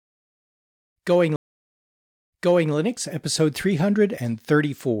Going Linux, episode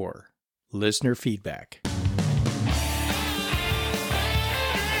 334, Listener Feedback.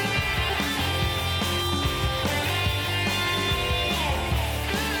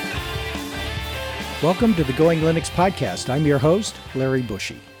 Welcome to the Going Linux podcast. I'm your host, Larry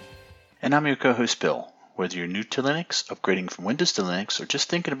Bushy. And I'm your co-host, Bill. Whether you're new to Linux, upgrading from Windows to Linux, or just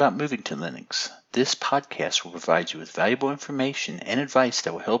thinking about moving to Linux, this podcast will provide you with valuable information and advice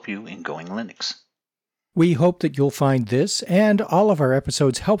that will help you in Going Linux. We hope that you'll find this and all of our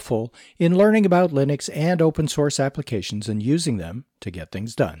episodes helpful in learning about Linux and open source applications and using them to get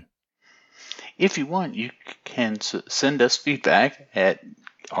things done. If you want, you can send us feedback at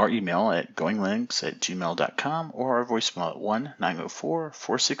our email at goinglinux@gmail.com or our voicemail at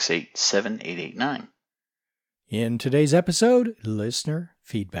 1-904-468-7889. In today's episode, listener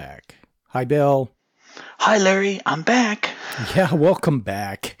feedback. Hi, Bill. Hi, Larry. I'm back. Yeah, welcome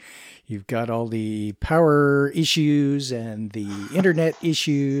back. You've got all the power issues and the internet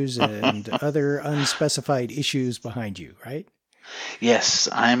issues and other unspecified issues behind you, right? Yes,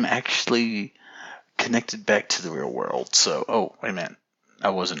 I'm actually connected back to the real world. So, wait a minute.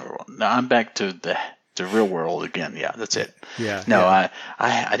 I wasn't real world. No, I'm back to the real world again. Yeah, that's it. Yeah. No, yeah.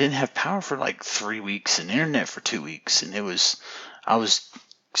 I didn't have power for like 3 weeks and internet for 2 weeks, and I was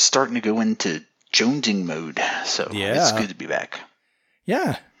starting to go into jonesing mode. So It's good to be back.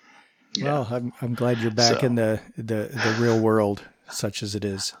 Yeah. Well, I'm glad you're back in the real world, such as it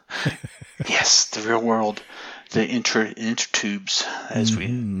is. Yes, the real world, the intertubes, as we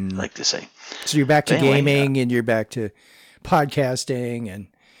like to say. So you're back to gaming and you're back to podcasting, and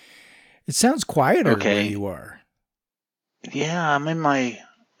it sounds quieter where you are. Yeah, I'm in my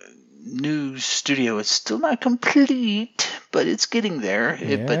new studio. It's still not complete, but it's getting there.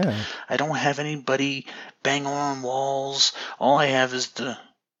 Yeah. But I don't have anybody banging on walls. All I have is the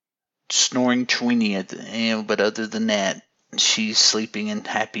snoring Tweenie at the end, but other than that, she's sleeping and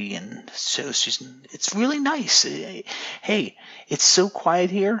happy, and so it's really nice. Hey, it's so quiet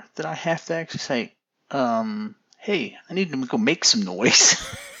here that I have to actually say, hey, I need to go make some noise.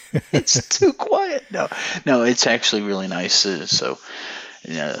 It's too quiet. No, it's actually really nice.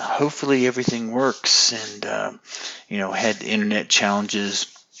 Hopefully everything works. And had internet challenges.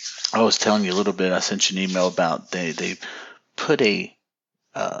 I was telling you a little bit. I sent you an email about they put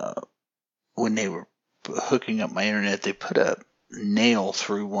when they were hooking up my internet, they put a nail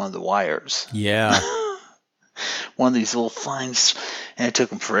through one of the wires. Yeah. One of these little things, and it took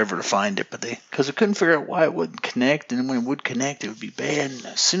them forever to find it, because they couldn't figure out why it wouldn't connect, and then when it would connect, it would be bad. And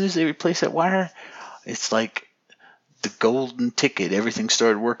as soon as they replaced that wire, it's like the golden ticket. Everything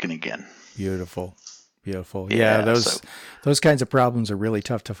started working again. Beautiful. Yeah, those kinds of problems are really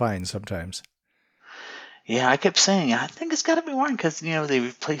tough to find sometimes. Yeah, I kept saying, I think it's got to be one, because, they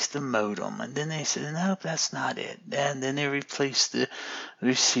replaced the modem, and then they said, nope, that's not it. And then they replaced the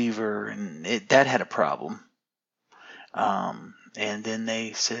receiver, and that had a problem. And then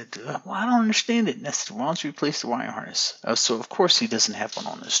they said, well, I don't understand it. And I said, why don't you replace the wire harness? So, of course, he doesn't have one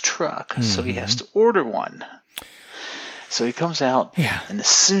on his truck, so he has to order one. So he comes out, and as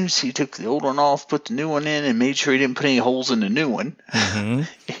soon as he took the old one off, put the new one in, and made sure he didn't put any holes in the new one,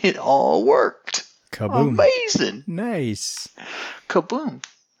 it all worked. Kaboom. Amazing. Nice. Kaboom.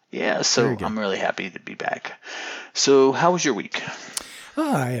 Yeah, so I'm really happy to be back. So how was your week?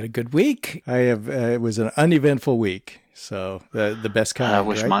 I had a good week. It was an uneventful week, so the best kind. I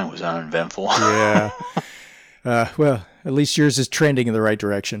wish mine was uneventful. Yeah. Well, at least yours is trending in the right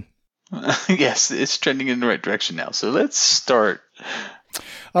direction. Yes, it's trending in the right direction now. So let's start.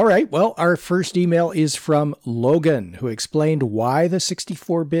 All right. Well, our first email is from Logan, who explained why the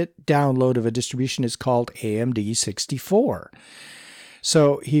 64-bit download of a distribution is called AMD 64.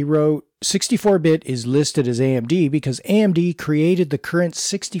 So he wrote, 64-bit is listed as AMD because AMD created the current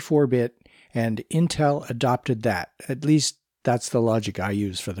 64-bit and Intel adopted that. At least that's the logic I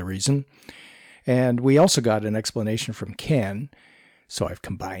use for the reason. And we also got an explanation from Ken. So I've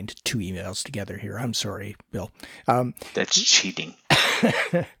combined two emails together here. I'm sorry, Bill. That's cheating.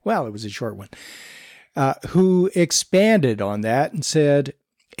 Well, it was a short one. Who expanded on that and said,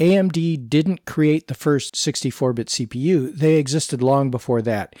 AMD didn't create the first 64-bit CPU. They existed long before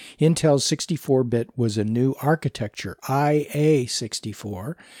that. Intel's 64-bit was a new architecture,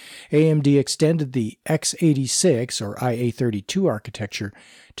 IA64. AMD extended the x86 or IA32 architecture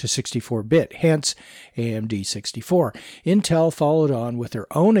to 64-bit, hence AMD 64. Intel followed on with their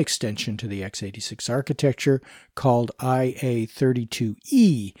own extension to the x86 architecture called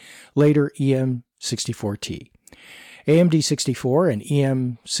IA32E, later EM64T. AMD 64 and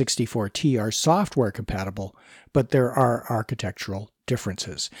EM64T are software compatible, but there are architectural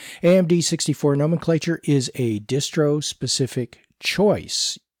differences. AMD 64 nomenclature is a distro-specific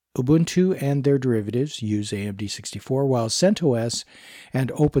choice. Ubuntu and their derivatives use AMD 64, while CentOS and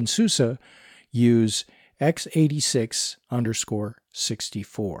OpenSUSE use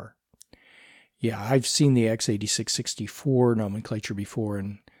x86_64. Yeah, I've seen the x86-64 nomenclature before,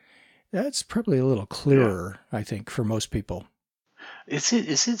 and that's probably a little clearer, I think, for most people. Is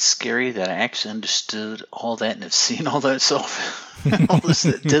it scary that I actually understood all that and have seen all that stuff, all those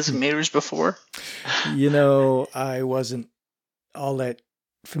designators before? I wasn't all that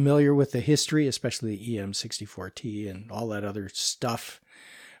familiar with the history, especially EM64T and all that other stuff.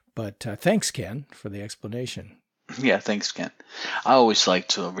 But thanks, Ken, for the explanation. Yeah, thanks, Ken. I always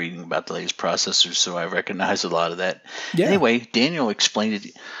liked reading about the latest processors, so I recognize a lot of that. Yeah. Anyway, Daniel explained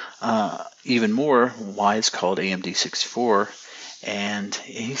it even more why it's called AMD 64, and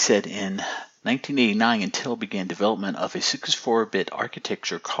he said in 1989, Intel began development of a 64-bit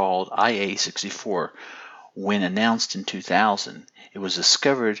architecture called IA64. When announced in 2000, it was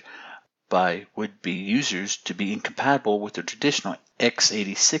discovered by would-be users to be incompatible with the traditional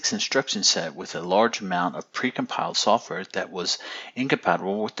x86 instruction set with a large amount of precompiled software that was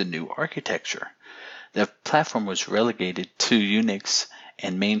incompatible with the new architecture. The platform was relegated to Unix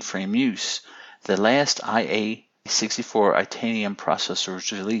and mainframe use. The last IA64 Itanium processor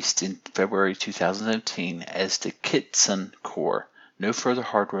was released in February 2017 as the Kitson core. No further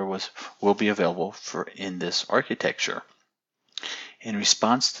hardware will be available in this architecture. In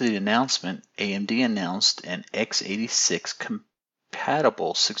response to the announcement, AMD announced an x86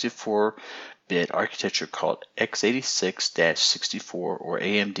 compatible 64-bit architecture called x86-64 or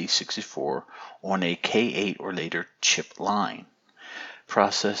AMD 64 on a K8 or later chip line.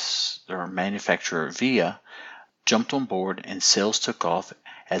 Processor manufacturer VIA jumped on board and sales took off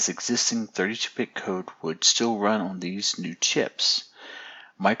as existing 32-bit code would still run on these new chips.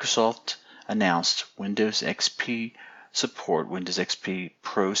 Microsoft announced Windows XP support Windows XP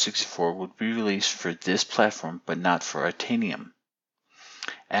Pro 64 would be released for this platform but not for Itanium.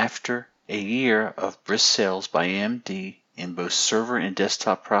 After a year of brisk sales by AMD in both server and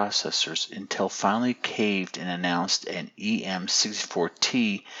desktop processors, Intel finally caved and announced an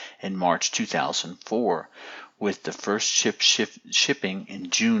EM64T in March 2004, with the first chip shipping in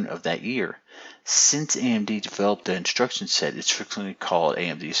June of that year. Since AMD developed the instruction set, it's frequently called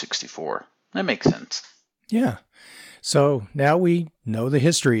AMD 64. That makes sense. Yeah. So now we know the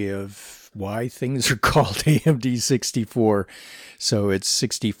history of why things are called AMD 64. So it's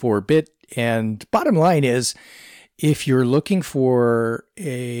 64-bit. And bottom line is, if you're looking for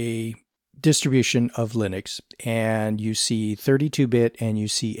a distribution of Linux and you see 32-bit and you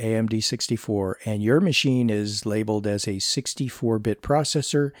see AMD 64 and your machine is labeled as a 64-bit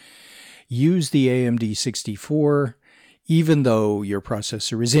processor, use the AMD 64 even though your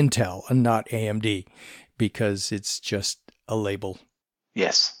processor is Intel and not AMD, because it's just a label.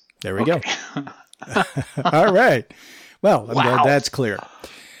 Yes. There we go. All right. Well, I'm glad that's clear.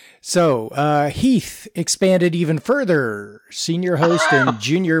 So Heath expanded even further. Senior host and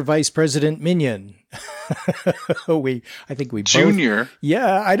junior vice president minion. I think we junior. Both,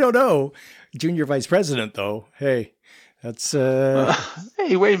 yeah, I don't know. Junior vice president though. Hey, that's.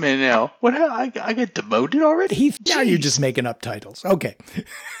 Hey, wait a minute now. What? I get demoted already? Heath, now you're just making up titles. Okay.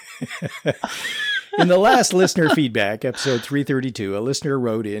 In the last listener feedback, episode 332, a listener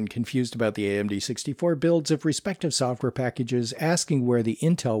wrote in confused about the AMD 64 builds of respective software packages, asking where the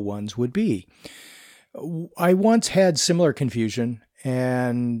Intel ones would be. I once had similar confusion,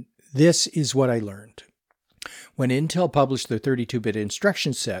 and this is what I learned. When Intel published the 32-bit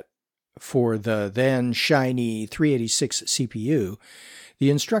instruction set for the then shiny 386 CPU, the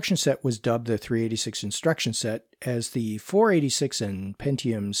instruction set was dubbed the 386 instruction set, as the 486 and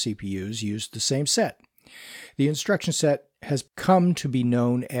Pentium CPUs used the same set. The instruction set has come to be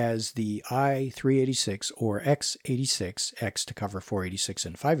known as the i386 or x86, X to cover 486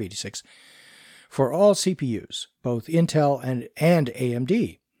 and 586, for all CPUs, both Intel and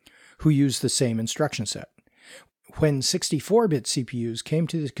AMD, who use the same instruction set. When 64-bit CPUs came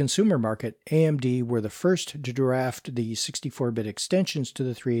to the consumer market, AMD were the first to draft the 64-bit extensions to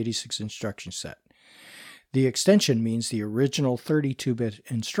the 386 instruction set. The extension means the original 32-bit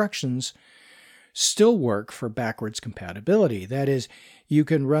instructions still work for backwards compatibility. That is, you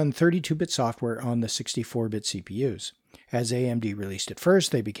can run 32-bit software on the 64-bit CPUs. As AMD released it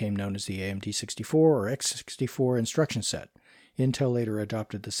first, they became known as the AMD 64 or x64 instruction set. Intel later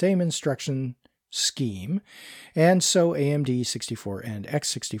adopted the same instruction scheme, and so AMD 64 and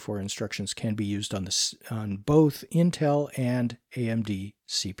x64 instructions can be used on both Intel and AMD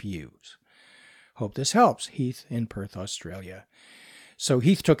CPUs. Hope this helps. Heath in Perth, Australia. So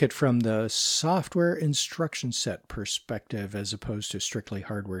Heath took it from the software instruction set perspective as opposed to strictly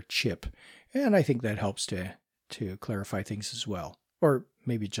hardware chip. And I think that helps to clarify things as well. Or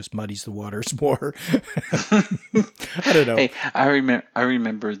maybe it just muddies the waters more. I don't know. Hey, I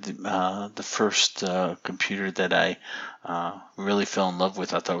remember the first computer that I really fell in love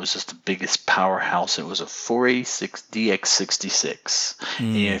with. I thought it was just the biggest powerhouse. It was a 486 DX66.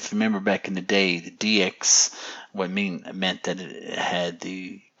 And if you remember back in the day, the DX meant that it had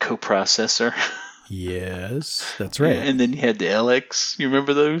the coprocessor. Yes, that's right. And then you had the LX. You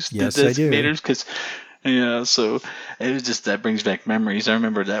remember those? Yes, the I do. Because so it was just, that brings back memories. I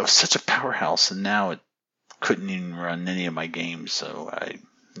remember that was such a powerhouse, and now it couldn't even run any of my games. So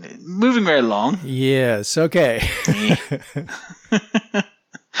moving right along. Yes, okay.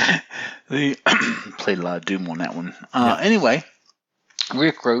 They played a lot of Doom on that one. Anyway,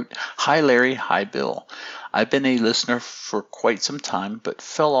 Rick wrote, "Hi Larry, hi Bill. I've been a listener for quite some time, but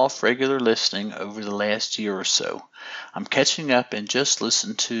fell off regular listening over the last year or so. I'm catching up and just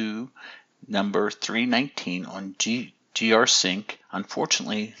listened to number 319 on GRSync.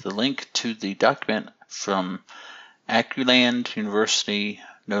 Unfortunately, the link to the document from Aculand University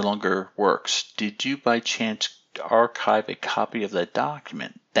no longer works. Did you by chance archive a copy of that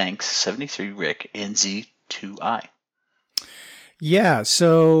document? Thanks, 73 Rick, NZ2I." Yeah,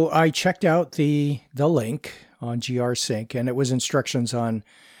 so I checked out the link on GRSync, and it was instructions on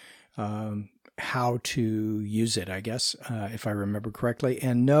how to use it, I guess, if I remember correctly.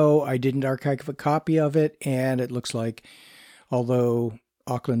 And no, I didn't archive a copy of it, and it looks like, although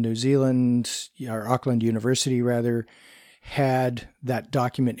Auckland University rather, had that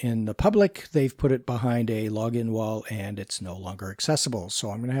document in the public, they've put it behind a login wall, and it's no longer accessible. So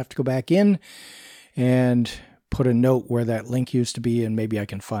I'm going to have to go back in and put a note where that link used to be, and maybe I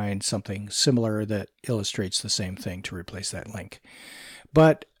can find something similar that illustrates the same thing to replace that link.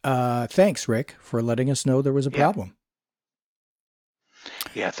 But thanks, Rick, for letting us know there was a problem.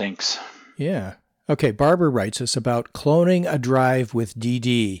 Yeah, thanks. Yeah. Okay, Barbara writes us about cloning a drive with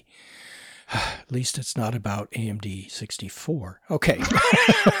DD. At least it's not about AMD 64. Okay.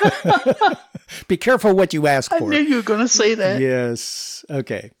 Be careful what you ask for. I knew you were going to say that. Yes.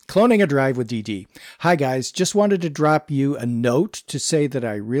 Okay. Cloning a drive with DD. Hi, guys. Just wanted to drop you a note to say that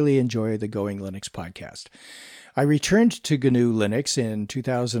I really enjoy the Going Linux podcast. I returned to GNU Linux in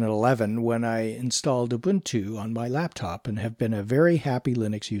 2011 when I installed Ubuntu on my laptop and have been a very happy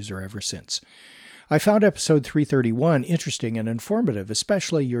Linux user ever since. I found episode 331 interesting and informative,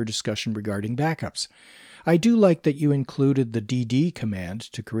 especially your discussion regarding backups. I do like that you included the dd command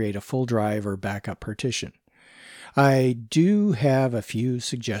to create a full drive or backup partition. I do have a few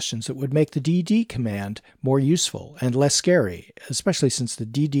suggestions that would make the dd command more useful and less scary, especially since the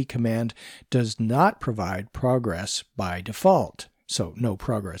dd command does not provide progress by default, so no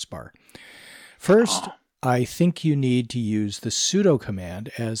progress bar. First, I think you need to use the sudo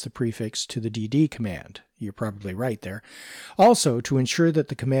command as the prefix to the dd command. You're probably right there. Also, to ensure that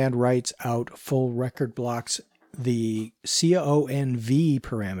the command writes out full record blocks, the conv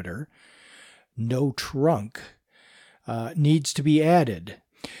parameter, no trunk, needs to be added.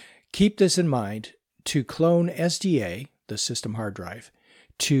 Keep this in mind. To clone SDA, the system hard drive,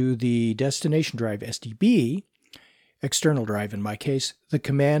 to the destination drive SDB, external drive in my case, the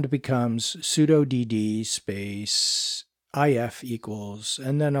command becomes sudo dd space if equals,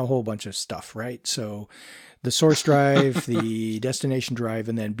 and then a whole bunch of stuff, right? So the source drive, the destination drive,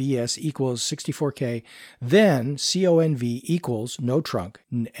 and then bs equals 64k, then conv equals no trunk,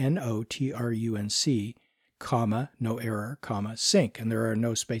 notrunc, comma, no error, comma, sync, and there are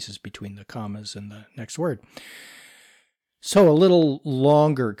no spaces between the commas and the next word. So a little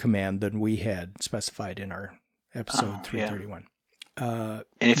longer command than we had specified in our episode 331. And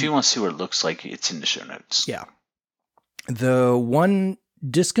if you want to see what it looks like, it's in the show notes. Yeah. The one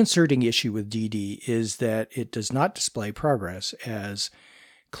disconcerting issue with DD is that it does not display progress as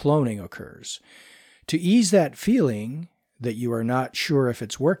cloning occurs. To ease that feeling that you are not sure if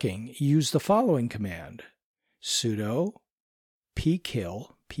it's working, use the following command: sudo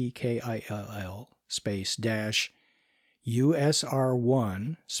pkill, pkill, space dash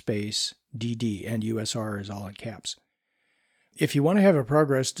usr1 space dd, and usr is all in caps. If you want to have a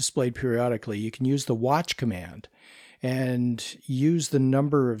progress displayed periodically, you can use the watch command and use the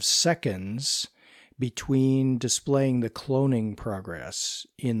number of seconds between displaying the cloning progress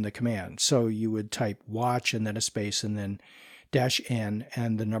in the command. So you would type watch and then a space and then -n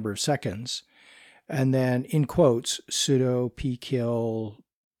and the number of seconds. and then in quotes, sudo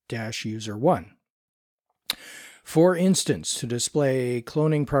pkill-user1. For instance, to display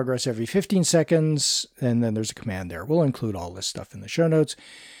cloning progress every 15 seconds, and then there's a command there. We'll include all this stuff in the show notes.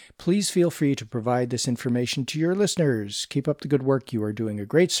 Please feel free to provide this information to your listeners. Keep up the good work. You are doing a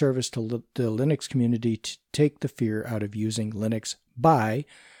great service to the Linux community to take the fear out of using Linux. By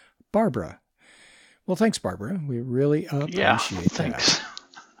Barbara. Well, thanks, Barbara. We really appreciate thanks. that.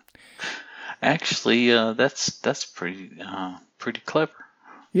 Actually, that's pretty clever.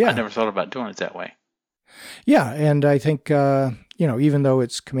 Yeah. I never thought about doing it that way. Yeah, and I think, even though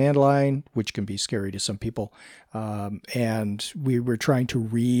it's command line, which can be scary to some people, and we were trying to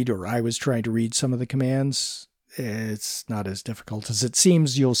read, or I was trying to read some of the commands, it's not as difficult as it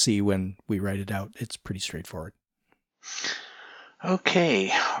seems. You'll see when we write it out. It's pretty straightforward.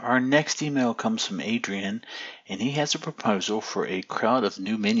 Okay, our next email comes from Adrian, and he has a proposal for a crowd of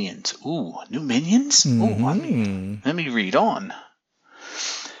new minions. Ooh, new minions? Mm-hmm. Let me read on.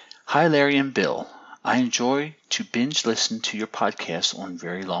 Hi, Larry and Bill. I enjoy to binge listen to your podcast on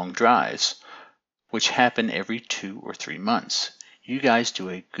very long drives, which happen every 2 or 3 months. You guys do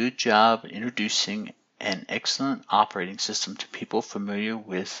a good job introducing an excellent operating system to people familiar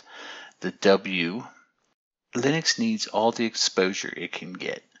with the W. Linux needs all the exposure it can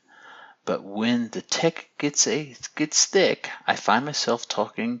get. But when the tech gets thick, I find myself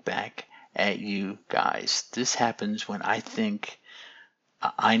talking back at you guys. This happens when I think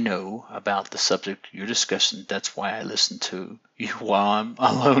I know about the subject you're discussing. That's why I listen to you while I'm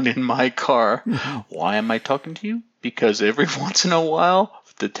alone in my car. Why am I talking to you? Because every once in a while,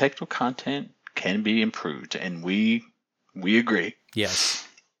 the technical content can be improved, and we agree. Yes.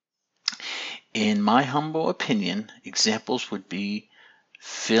 In my humble opinion, examples would be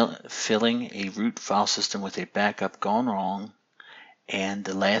filling a root file system with a backup gone wrong, and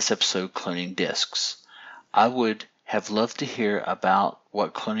the last episode, cloning disks. I would have loved to hear about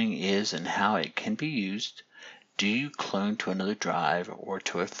what cloning is and how it can be used. Do you clone to another drive or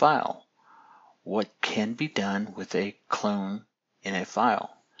to a file? What can be done with a clone in a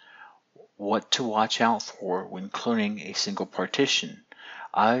file? What to watch out for when cloning a single partition?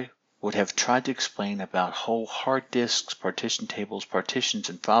 I would have tried to explain about whole hard disks, partition tables, partitions,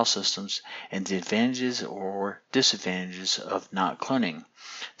 and file systems, and the advantages or disadvantages of not cloning.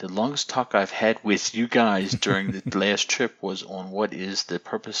 The longest talk I've had with you guys during the last trip was on what is the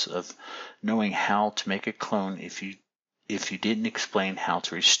purpose of knowing how to make a clone if you didn't explain how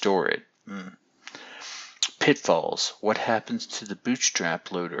to restore it. Pitfalls. What happens to the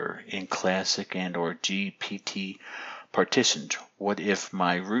bootstrap loader in classic and or GPT partitioned? What if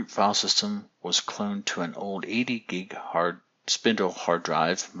my root file system was cloned to an old 80 gig spindle hard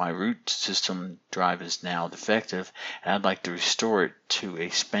drive? My root system drive is now defective, and I'd like to restore it to a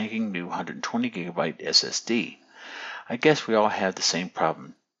spanking new 120 gigabyte SSD. I guess we all have the same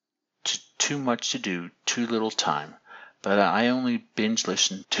problem. Too much to do, too little time. But I only binge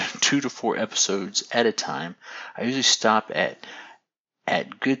listen to 2 to 4 episodes at a time. I usually stop at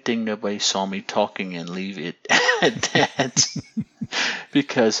good thing nobody saw me talking and leave it at that.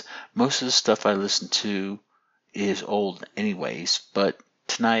 Because most of the stuff I listen to is old anyways, but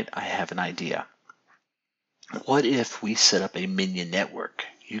tonight I have an idea. What if we set up a minion network?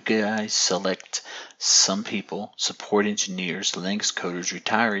 You guys select some people, support engineers, Linux coders,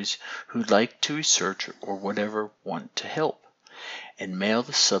 retirees who'd like to research or whatever want to help, and mail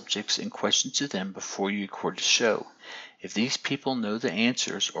the subjects and questions to them before you record the show. If these people know the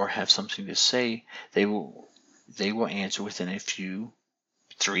answers or have something to say, they will answer within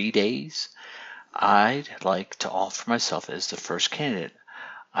 3 days. I'd like to offer myself as the first candidate.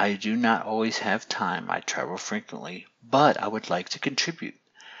 I do not always have time. I travel frequently, but I would like to contribute.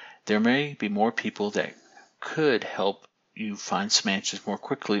 There may be more people that could help you find some answers more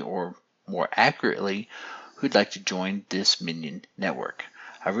quickly or more accurately who'd like to join this minion network.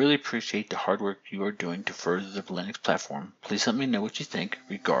 I really appreciate the hard work you are doing to further the Linux platform. Please let me know what you think.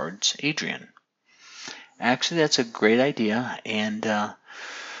 Regards, Adrian. Actually, that's a great idea, and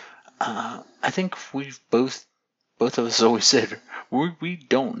I think we've both of us always said we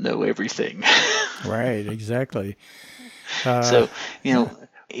don't know everything. Right, exactly. So,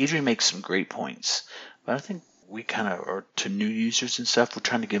 Adrian makes some great points, but I think we kind of are to new users and stuff. We're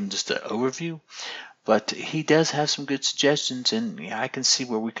trying to give them just an overview, but he does have some good suggestions, and I can see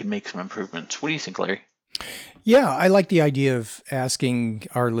where we could make some improvements. What do you think, Larry? Yeah, I like the idea of asking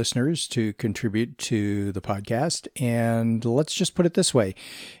our listeners to contribute to the podcast. And let's just put it this way.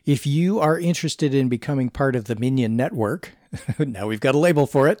 If you are interested in becoming part of the Minion Network, now we've got a label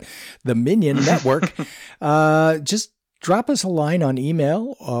for it, the Minion Network, just drop us a line on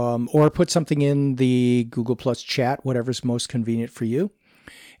email or put something in the Google Plus chat, whatever's most convenient for you.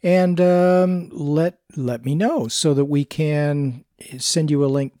 And let me know so that we can send you a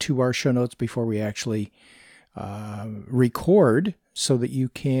link to our show notes before we actually record, so that you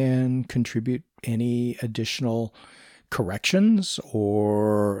can contribute any additional corrections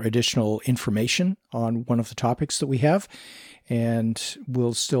or additional information on one of the topics that we have. And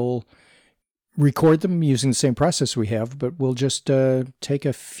we'll still record them using the same process we have, but we'll just take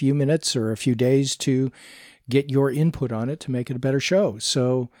a few minutes or a few days to get your input on it to make it a better show.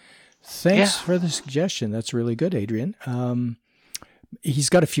 So thanks for the suggestion. That's really good, Adrian. He's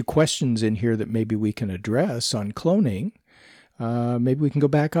got a few questions in here that maybe we can address on cloning. Maybe we can go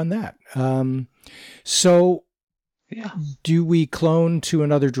back on that. Do we clone to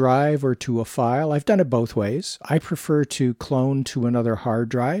another drive or to a file? I've done it both ways. I prefer to clone to another hard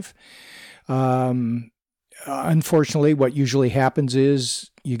drive. Unfortunately, what usually happens is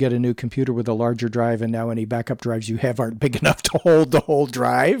you get a new computer with a larger drive, and now any backup drives you have aren't big enough to hold the whole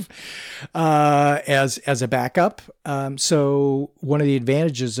drive as a backup. So one of the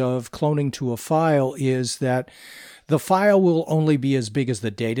advantages of cloning to a file is that the file will only be as big as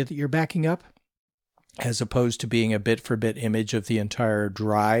the data that you're backing up, as opposed to being a bit-for-bit image of the entire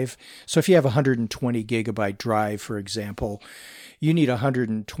drive. So if you have a 120 gigabyte drive, for example, you need a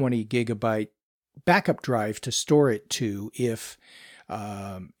 120 gigabyte backup drive to store it to if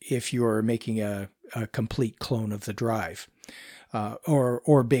you're making a complete clone of the drive,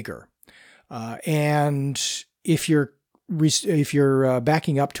 or bigger. And if you're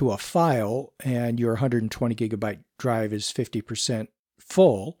backing up to a file and your 120 gigabyte drive is 50%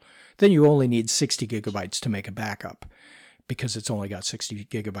 full, then you only need 60 gigabytes to make a backup, because it's only got 60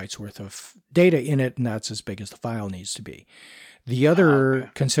 gigabytes worth of data in it, and that's as big as the file needs to be. The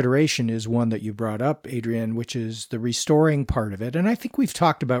other consideration is one that you brought up, Adrian, which is the restoring part of it. And I think we've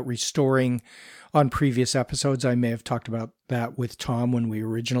talked about restoring on previous episodes. I may have talked about that with Tom when we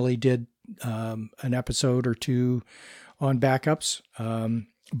originally did an episode or two on backups.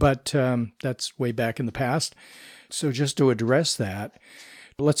 But that's way back in the past. So just to address that,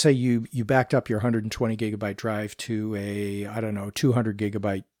 let's say you backed up your 120 gigabyte drive to a, 200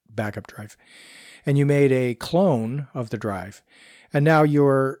 gigabyte backup drive, and you made a clone of the drive. And now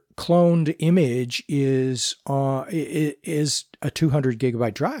your cloned image is a 200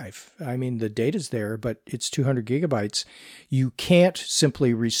 gigabyte drive. I mean, the data's there, but it's 200 gigabytes. You can't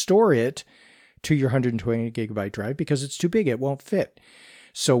simply restore it to your 120 gigabyte drive because it's too big. It won't fit.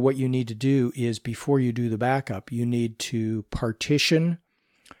 So what you need to do is, before you do the backup, you need to partition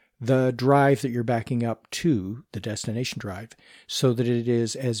the drive that you're backing up to, the destination drive, so that it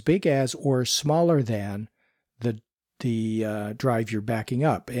is as big as or smaller than the drive you're backing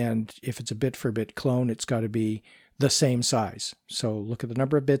up. And if it's a bit-for-bit clone, it's got to be the same size. So look at the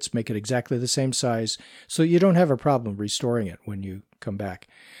number of bits, make it exactly the same size, so you don't have a problem restoring it when you come back.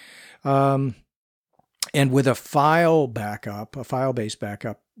 And with a file backup, a file-based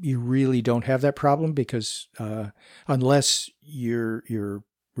backup, you really don't have that problem, because unless you're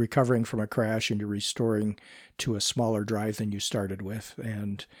recovering from a crash and you're restoring to a smaller drive than you started with,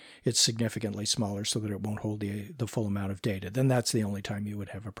 and it's significantly smaller so that it won't hold the full amount of data, then that's the only time you would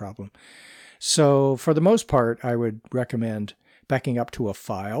have a problem. So for the most part, I would recommend backing up to a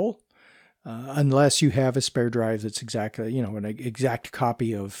file, unless you have a spare drive that's exactly, an exact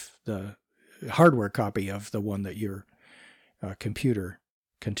copy of the hardware copy of the one that your computer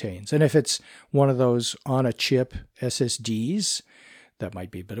contains. And if it's one of those on a chip SSDs, that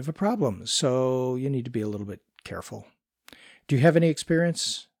might be a bit of a problem. So you need to be a little bit careful. Do you have any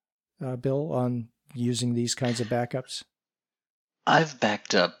experience, Bill, on using these kinds of backups? I've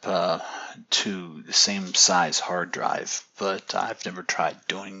backed up to the same size hard drive, but I've never tried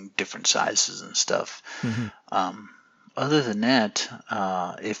doing different sizes and stuff. Mm-hmm. Other than that,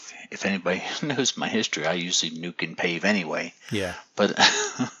 if anybody knows my history, I usually nuke and pave anyway. Yeah. But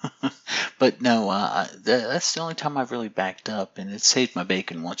but no, that's the only time I've really backed up, and it saved my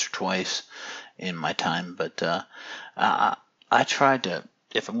bacon once or twice in my time. But I tried to,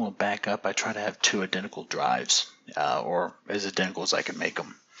 if I'm going to back up, I try to have two identical drives, or as identical as I can make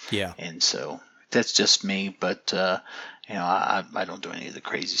them. Yeah. And so that's just me. But I don't do any of the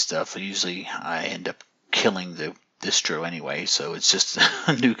crazy stuff. Usually I end up killing the distro anyway, so it's just a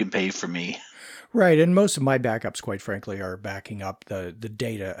nuke and pave for me. Right, and most of my backups, quite frankly, are backing up the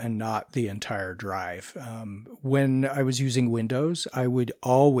data and not the entire drive. When I was using Windows, I would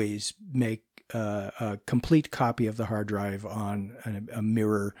always make a complete copy of the hard drive on a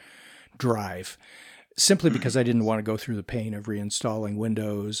mirror drive. simply because I didn't want to go through the pain of reinstalling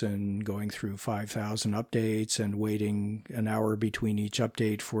Windows and going through 5,000 updates and waiting an hour between each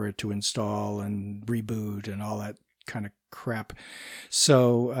update for it to install and reboot and all that kind of crap.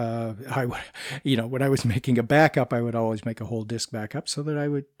 So when I was making a backup, I would always make a whole disk backup so that I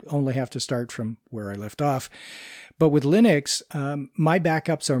would only have to start from where I left off. But with Linux, my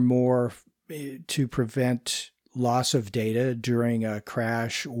backups are more to prevent loss of data during a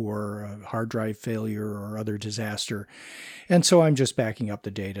crash or a hard drive failure or other disaster. And so I'm just backing up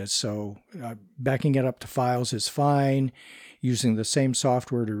the data. So backing it up to files is fine, using the same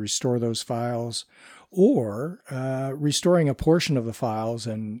software to restore those files, or restoring a portion of the files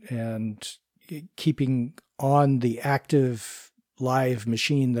and keeping on the active live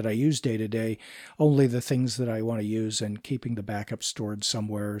machine that I use day to day, only the things that I want to use, and keeping the backup stored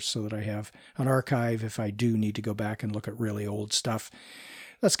somewhere so that I have an archive if I do need to go back and look at really old stuff.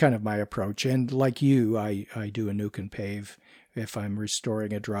 That's kind of my approach. And like you, I do a nuke and pave. If I'm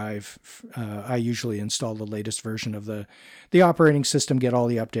restoring a drive, I usually install the latest version of the operating system, get all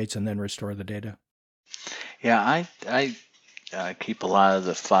the updates, and then restore the data. Yeah, I keep a lot of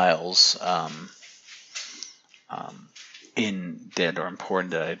the files in that are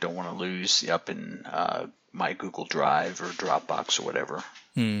important that I don't want to lose up in my Google Drive or Dropbox or whatever.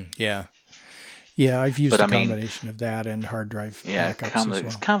 Yeah, I've used a combination of that and hard drive backups as well.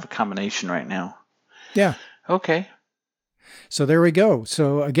 It's kind of a combination right now. Yeah. Okay. So there we go.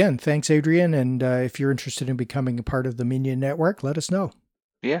 So again, thanks, Adrian. And if you're interested in becoming a part of the Minion Network, let us know.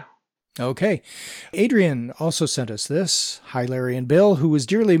 Yeah. Okay. Adrian also sent us this. Hi, Larry and Bill, who was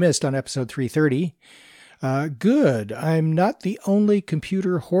dearly missed on episode 330. Good. I'm not the only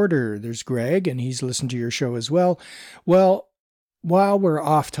computer hoarder. There's Greg, and he's listened to your show as well. Well, while we're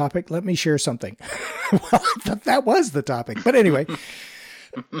off topic, let me share something. Well, I thought that was the topic. But anyway,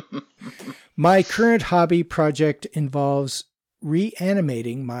 my current hobby project involves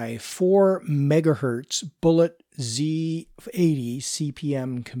reanimating my 4 megahertz Bullet Z80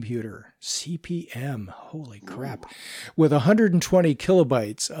 CP/M computer. CP/M, holy crap. With 120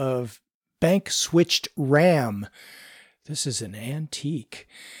 kilobytes of bank switched RAM. This is an antique.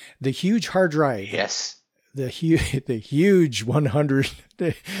 The huge hard drive. Yes. The huge 100.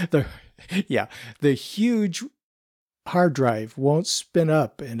 The huge hard drive won't spin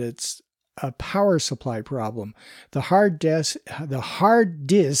up, and it's a power supply problem. The hard disk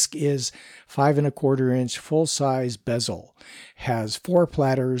is 5 1/4 inch full size bezel, has 4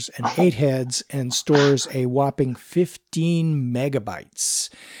 platters and 8 heads, and stores a whopping 15 megabytes.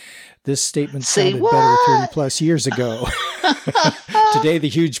 This statement sounded better 30 plus years ago. Today, the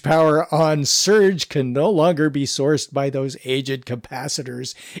huge power on surge can no longer be sourced by those aged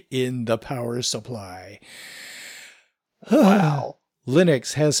capacitors in the power supply. Wow.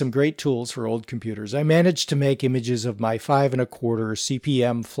 Linux has some great tools for old computers. I managed to make images of my 5 1/4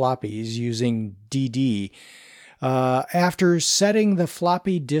 CP/M floppies using DD. After setting the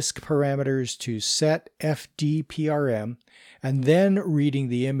floppy disk parameters to set FDPRM, and then reading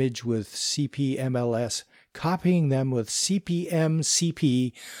the image with CPMLS, copying them with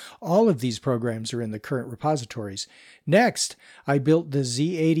CPM-CP. All of these programs are in the current repositories. Next, I built the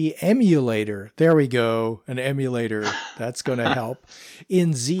Z80 emulator. There we go, an emulator. That's going to help.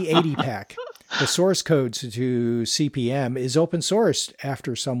 In Z80Pack. The source code to CP/M is open sourced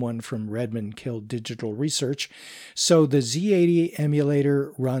after someone from Redmond killed Digital Research, so the Z80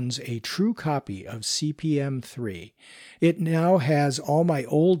 emulator runs a true copy of CP/M3. It now has all my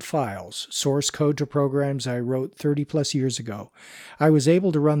old files, source code to programs I wrote 30 plus years ago. I was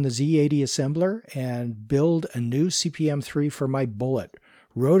able to run the Z80 assembler and build a new CP/M3 for my Bullet,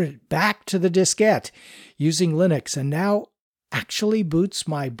 wrote it back to the diskette using Linux, and now actually boots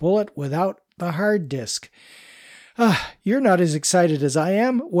my Bullet without the hard disk. You're not as excited as I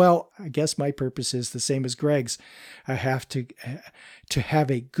am? Well, I guess my purpose is the same as Greg's. I have to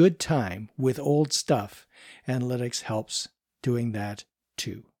have a good time with old stuff, and Linux helps doing that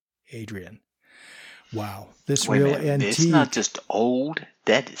too. Adrian. Wow. This Wait a real minute. antique. It's not just old,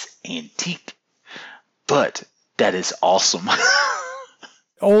 that is antique. But that is awesome.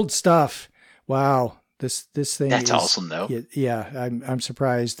 Old stuff. Wow. This thing That's is awesome, though. Yeah, I'm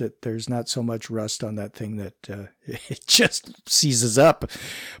surprised that there's not so much rust on that thing that it just seizes up.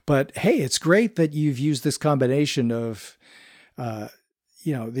 But hey, it's great that you've used this combination of,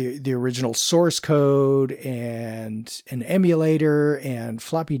 the original source code and an emulator and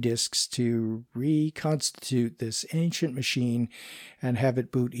floppy disks to reconstitute this ancient machine and have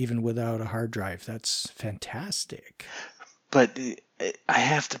it boot even without a hard drive. That's fantastic. But I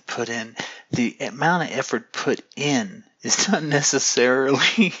have to put in the amount of effort put in is not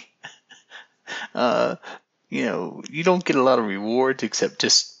necessarily uh, you don't get a lot of rewards except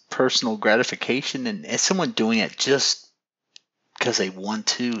just personal gratification, and as someone doing it just because they want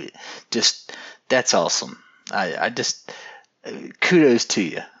to, just that's awesome. I just kudos to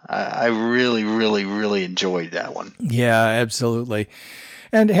you. I really, really, really enjoyed that one. Yeah, absolutely.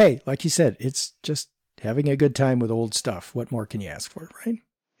 And hey, like you said, it's just having a good time with old stuff. What more can you ask for, right?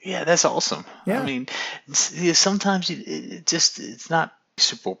 Yeah, that's awesome. Yeah. I mean, sometimes it's not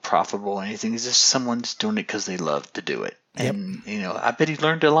super profitable or anything. It's just someone's doing it because they love to do it. Yep. And, I bet he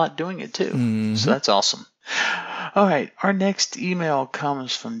learned a lot doing it too. Mhm. So that's awesome. All right. Our next email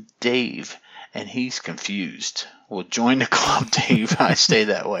comes from Dave, and he's confused. Well, join the club, Dave. I stay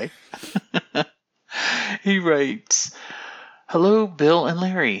that way. He writes, "Hello, Bill and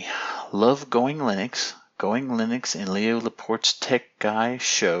Larry. Love Going Linux. Going Linux and Leo Laporte's Tech Guy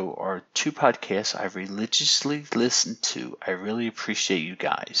show are two podcasts I religiously listen to. I really appreciate you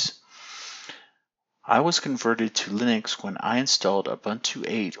guys. I was converted to Linux when I installed Ubuntu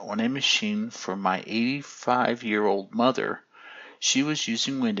 8 on a machine for my 85-year-old mother. She was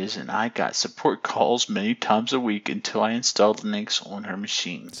using Windows, and I got support calls many times a week until I installed Linux on her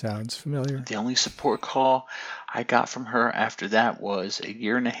machine. Sounds familiar. The only support call I got from her after that was a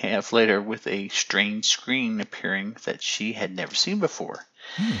year and a half later with a strange screen appearing that she had never seen before.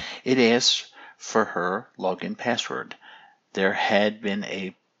 It asked for her login password. There had been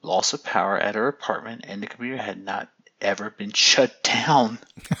a loss of power at her apartment, and the computer had not ever been shut down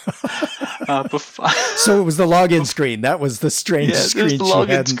before. So it was the login screen. That was the strange screen. Yeah, it was the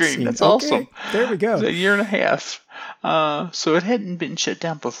login screen. Seen. That's okay. awesome. There we go. It was a year and a half. So it hadn't been shut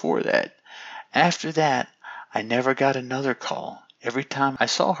down before that. After that, I never got another call. Every time I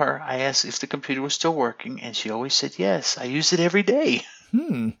saw her, I asked if the computer was still working, and she always said yes. I use it every day.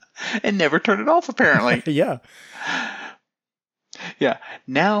 And never turned it off, apparently. Yeah. Yeah.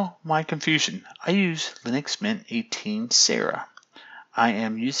 Now, my confusion. I use Linux Mint 18 Sarah. I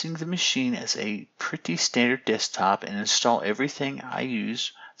am using the machine as a pretty standard desktop and install everything I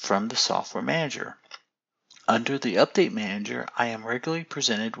use from the software manager. Under the Update Manager, I am regularly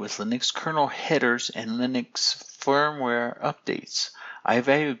presented with Linux kernel headers and Linux firmware updates. I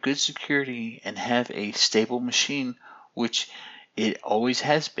value good security and have a stable machine, which it always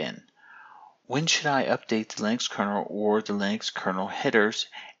has been. When should I update the Linux kernel or the Linux kernel headers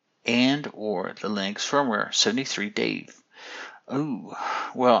and or the Linux firmware? 73 Dave. Oh,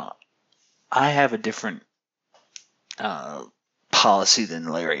 well, I have a different policy than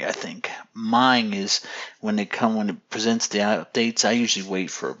Larry, I think. Mine is when it presents the updates, I usually wait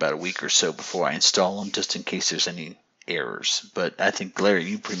for about a week or so before I install them, just in case there's any errors. But I think, Larry,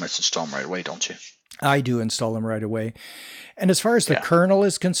 you pretty much install them right away, don't you? I do install them right away. And as far as the kernel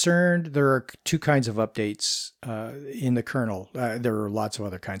is concerned, there are two kinds of updates in the kernel. There are lots of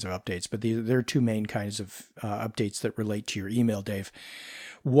other kinds of updates, but there are two main kinds of updates that relate to your email, Dave.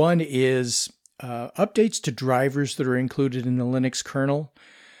 One is updates to drivers that are included in the Linux kernel,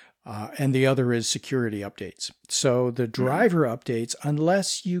 and the other is security updates. So the driver updates,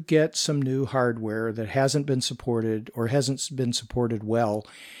 unless you get some new hardware that hasn't been supported or hasn't been supported well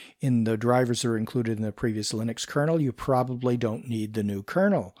in the drivers that are included in the previous Linux kernel, you probably don't need the new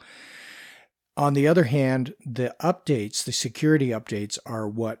kernel. On the other hand, the updates, the security updates, are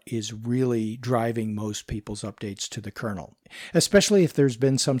what is really driving most people's updates to the kernel, especially if there's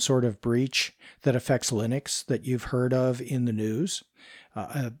been some sort of breach that affects Linux that you've heard of in the news.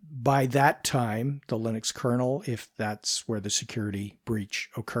 By that time, the Linux kernel, if that's where the security breach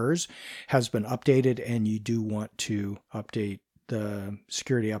occurs, has been updated, and you do want to update the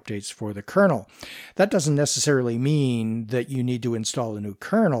security updates for the kernel. That doesn't necessarily mean that you need to install a new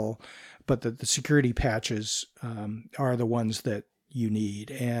kernel, but that the security patches are the ones that you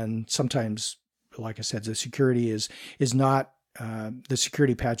need. And sometimes, like I said, the security is not the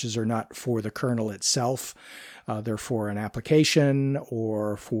security patches are not for the kernel itself. They're for an application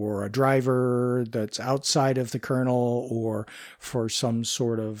or for a driver that's outside of the kernel or for some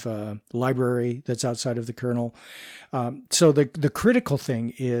sort of library that's outside of the kernel. So the critical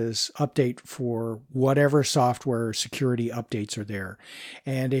thing is update for whatever software security updates are there.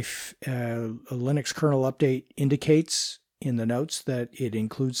 And if a Linux kernel update indicates in the notes that it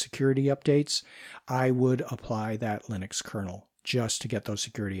includes security updates, I would apply that Linux kernel just to get those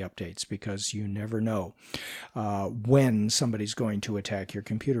security updates, because you never know when somebody's going to attack your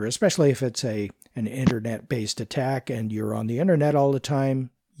computer, especially if it's an internet-based attack and you're on the internet all the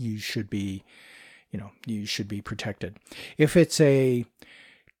time. You should be protected. If it's an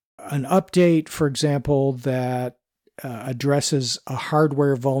update, for example, that addresses a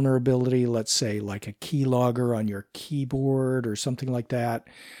hardware vulnerability, let's say like a keylogger on your keyboard or something like that,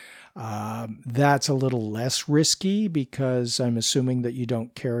 That's a little less risky because I'm assuming that you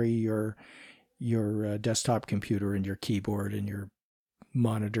don't carry your desktop computer and your keyboard and your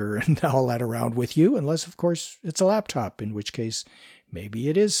monitor and all that around with you, unless, of course, it's a laptop, in which case maybe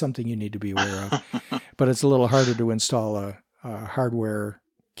it is something you need to be aware of. But it's a little harder to install a hardware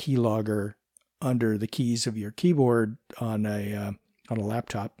keylogger under the keys of your keyboard on a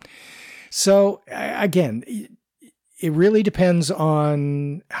laptop. So again, it really depends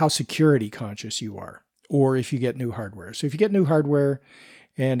on how security conscious you are, or if you get new hardware. So if you get new hardware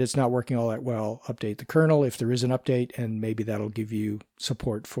and it's not working all that well, update the kernel if there is an update, and maybe that'll give you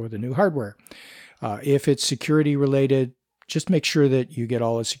support for the new hardware. If it's security related, just make sure that you get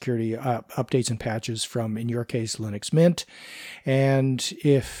all the security updates and patches from, in your case, Linux Mint. And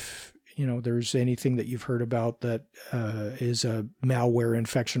if there's anything that you've heard about that is a malware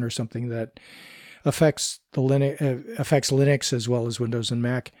infection or something that affects Linux as well as Windows and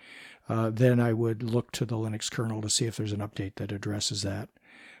Mac, then I would look to the Linux kernel to see if there's an update that addresses that.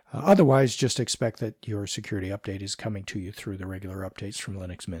 Otherwise, just expect that your security update is coming to you through the regular updates from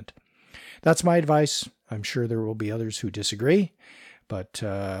Linux Mint. That's my advice. I'm sure there will be others who disagree, but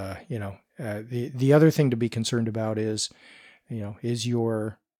the other thing to be concerned about is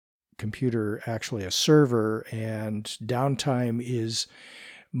your computer actually a server, and downtime is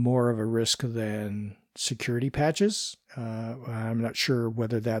more of a risk than security patches. I'm not sure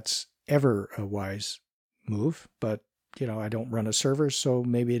whether that's ever a wise move, but I don't run a server, so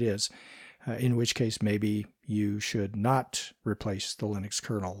maybe it is. In which case, maybe you should not replace the Linux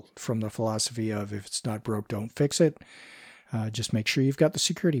kernel, from the philosophy of if it's not broke, don't fix it. Just make sure you've got the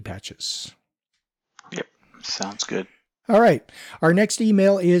security patches. Yep, sounds good. All right. Our next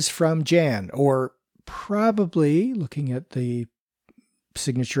email is from Jan, or probably, looking at the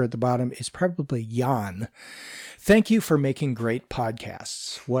signature at the bottom, is probably Jan. Thank you for making great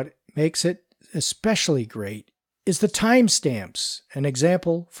podcasts. What makes it especially great is the timestamps, an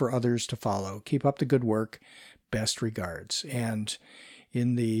example for others to follow. Keep up the good work. Best regards. And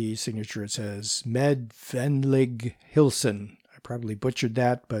in the signature it says Medvenlig Hilsen. I probably butchered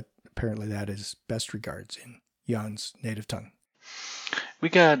that, but apparently that is best regards in Jan's native tongue. We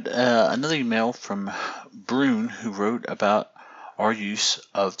got another email from Brune, who wrote about our use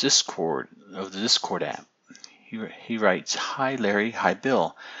of Discord, of the Discord app. He writes, "Hi Larry, hi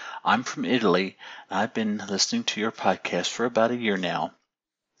Bill. I'm from Italy, and I've been listening to your podcast for about a year now.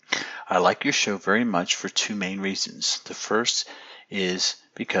 I like your show very much for two main reasons. The first is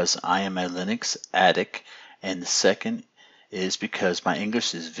because I am a Linux addict, and the second is because my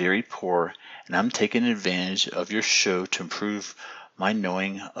English is very poor, and I'm taking advantage of your show to improve my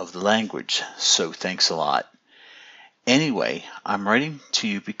knowing of the language. So thanks a lot. Anyway, I'm writing to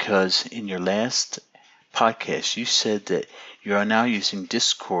you because in your last podcast you said that you are now using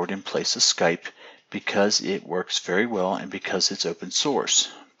Discord in place of Skype because it works very well and because it's open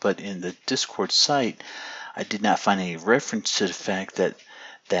source. But in the Discord site, I did not find any reference to the fact that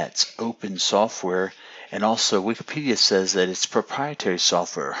that's open software, and also Wikipedia says that it's proprietary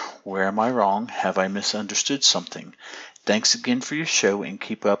software. Where am I wrong? Have I misunderstood something? Thanks again for your show, and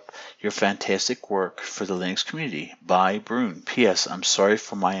keep up your fantastic work for the Linux community. Bye, Brune. P.S. I'm sorry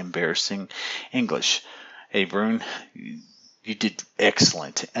for my embarrassing English." Hey, Brune, you did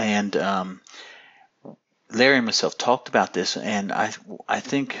excellent. And Larry and myself talked about this, and I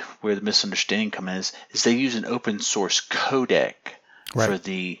think where the misunderstanding comes is they use an open source codec for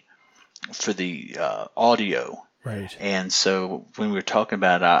the audio. Right. And so when we were talking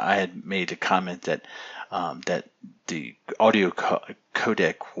about it, I had made a comment that that the audio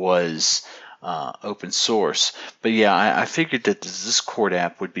codec was open source. But yeah, I figured that the Discord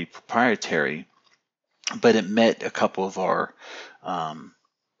app would be proprietary, but it met a couple of our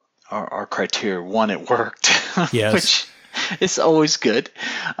criteria. One, it worked, Yes. which is always good.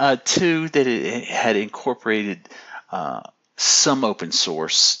 Two, that it had incorporated some open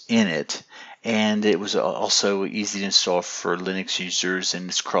source in it, and it was also easy to install for Linux users, and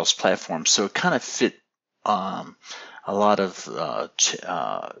it's cross-platform. So it kind of fit a lot of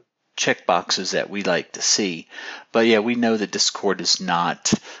check boxes that we like to see. But yeah, we know that Discord is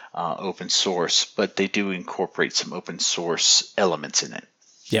not open source, but they do incorporate some open source elements in it.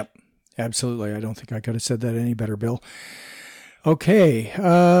 Yep, absolutely. I don't think I could have said that any better, Bill. Okay,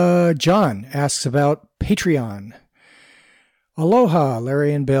 John asks about Patreon. Aloha,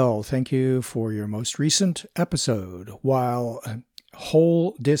 Larry and Bill. Thank you for your most recent episode. While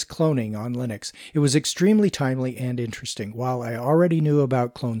whole disk cloning on Linux, it was extremely timely and interesting. While I already knew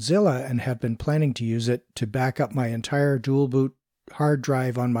about Clonezilla and had been planning to use it to back up my entire dual boot hard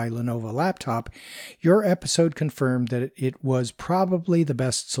drive on my Lenovo laptop, your episode confirmed that it was probably the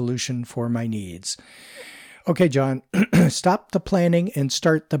best solution for my needs. Okay, John, stop the planning and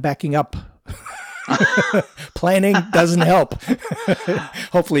start the backing up. Planning doesn't help.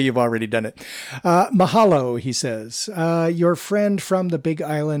 Hopefully you've already done it. Mahalo, he says. Your friend from the big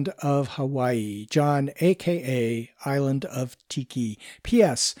island of Hawaii, John, a.k.a. Island of Tiki.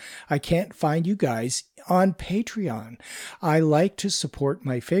 P.S. I can't find you guys on Patreon. I like to support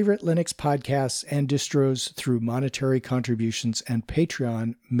my favorite Linux podcasts and distros through monetary contributions, and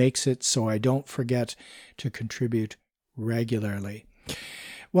Patreon makes it so I don't forget to contribute regularly.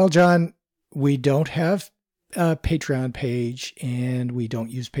 Well, John, we don't have a Patreon page, and we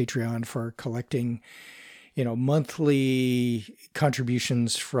don't use Patreon for collecting, monthly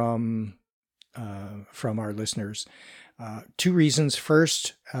contributions from our listeners. Two reasons.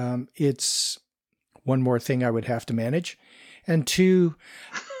 First, it's one more thing I would have to manage. And two,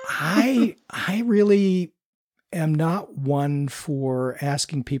 I really am not one for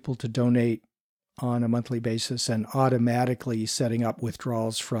asking people to donate on a monthly basis and automatically setting up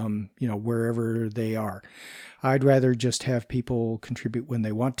withdrawals from, wherever they are. I'd rather just have people contribute when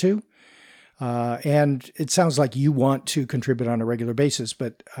they want to. And it sounds like you want to contribute on a regular basis,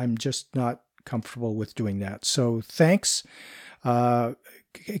 but I'm just not comfortable with doing that. So thanks.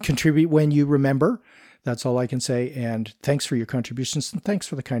 Contribute when you remember. That's all I can say. And thanks for your contributions, and thanks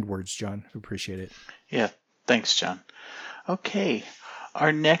for the kind words, John. I appreciate it. Yeah, thanks, John. Okay.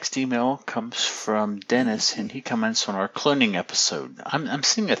 Our next email comes from Dennis, and he comments on our cloning episode. I'm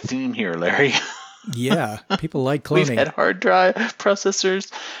seeing a theme here, Larry. Yeah, people like cloning. We've had hard drive processors,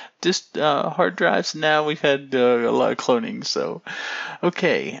 just hard drives. Now we've had a lot of cloning. So,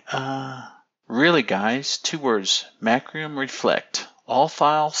 okay. Really, guys, 2 words: Macrium Reflect. All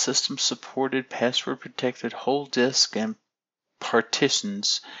file systems supported, password-protected, whole disk, and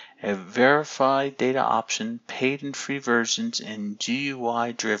partitions. A verified data option, paid and free versions, and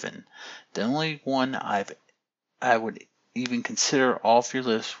GUI driven. The only one I would even consider off your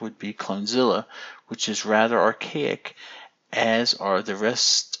list would be Clonezilla, which is rather archaic, as are the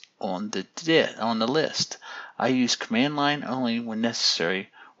rest on the list. I use command line only when necessary,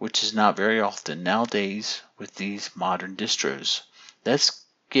 which is not very often nowadays with these modern distros. Let's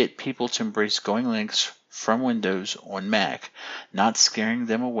get people to embrace going Linux from Windows on Mac, not scaring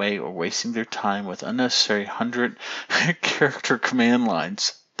them away or wasting their time with unnecessary 100-character command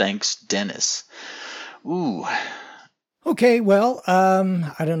lines. Thanks, Dennis. Ooh. Okay, well,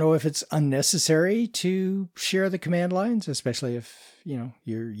 I don't know if it's unnecessary to share the command lines, especially if,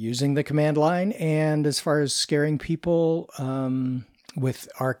 you're using the command line. And as far as scaring people with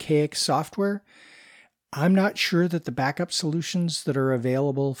archaic software, I'm not sure that the backup solutions that are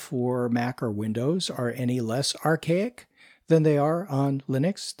available for Mac or Windows are any less archaic than they are on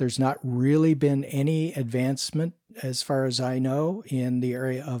Linux. There's not really been any advancement, as far as I know, in the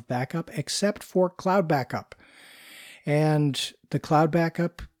area of backup, except for cloud backup. And the cloud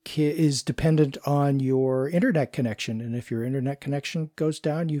backup is dependent on your internet connection. And if your internet connection goes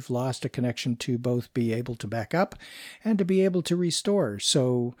down, you've lost a connection to both be able to back up and to be able to restore.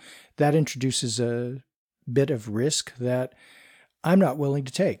 So that introduces a bit of risk that I'm not willing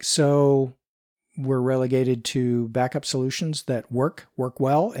to take. So we're relegated to backup solutions that work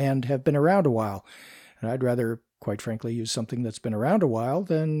well and have been around a while. And I'd rather, quite frankly, use something that's been around a while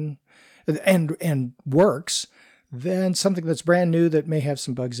than and works than something that's brand new that may have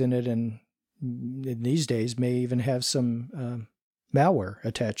some bugs in it, and in these days may even have some malware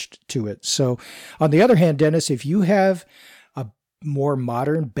attached to it. So on the other hand, Dennis, if you have a more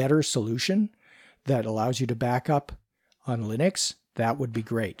modern, better solution that allows you to back up on Linux, that would be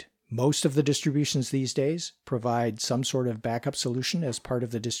great. Most of the distributions these days provide some sort of backup solution as part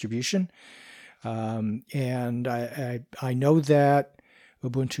of the distribution. And I know that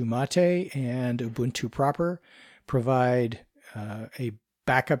Ubuntu Mate and Ubuntu proper provide a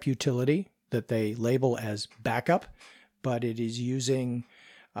backup utility that they label as backup, but it is using,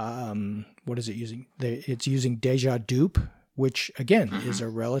 what is it using? It's using Deja Dupe, which again is a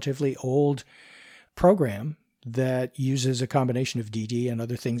relatively old program that uses a combination of DD and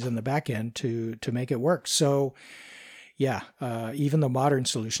other things in the back end to make it work. So yeah, even the modern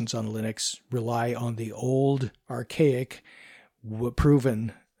solutions on Linux rely on the old, archaic,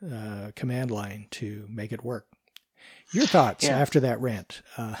 proven command line to make it work. Your thoughts after that rant,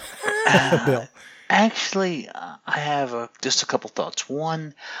 Bill? Actually, I have just a couple thoughts.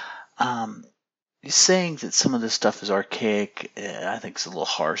 One, saying that some of this stuff is archaic, I think is a little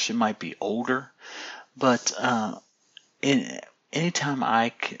harsh. It might be older, but anytime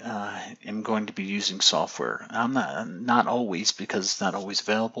I am going to be using software, I'm not always, because it's not always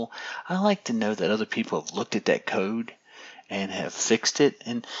available. I like to know that other people have looked at that code and have fixed it.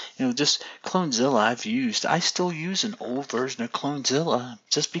 And just Clonezilla I still use an old version of Clonezilla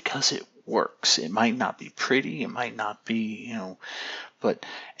just because it works. It might not be pretty, it might not be, but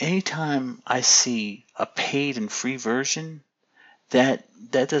anytime I see a paid and free version, that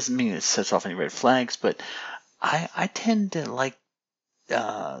doesn't mean it sets off any red flags, but I tend to like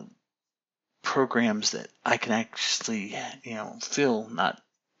programs that I can actually, feel not,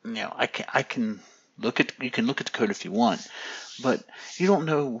 I can you can look at the code if you want, but you don't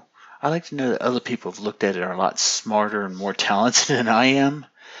know. I like to know that other people have looked at it, are a lot smarter and more talented than I am.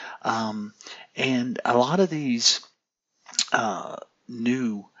 And a lot of these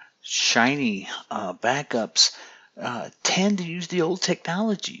new shiny backups tend to use the old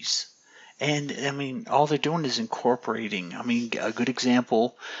technologies. And I mean, all they're doing is incorporating. I mean, a good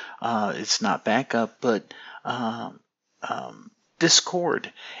example, it's not backup, but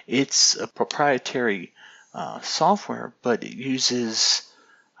Discord. It's a proprietary software, but it uses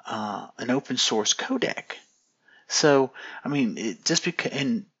an open source codec. So, I mean, just because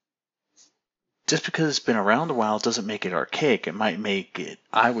it's been around a while doesn't make it archaic. It might make it,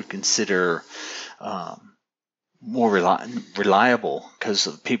 I would consider, more reliable because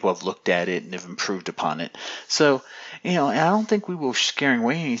people have looked at it and have improved upon it. So, I don't think we were scaring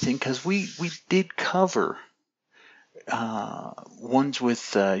away anything, because we did cover ones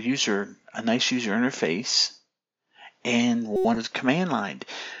with a nice user interface, and one with command line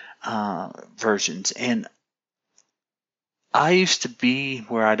versions. And I used to be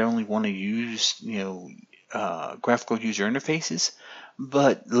where I'd only want to use, graphical user interfaces,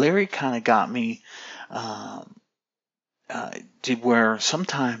 but Larry kind of got me to where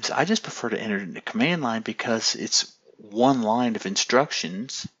sometimes I just prefer to enter it in the command line, because it's one line of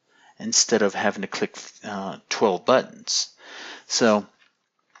instructions instead of having to click 12 buttons. So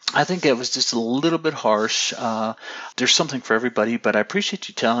I think it was just a little bit harsh. There's something for everybody, but I appreciate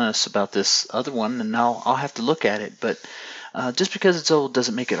you telling us about this other one, and I'll have to look at it. But just because it's old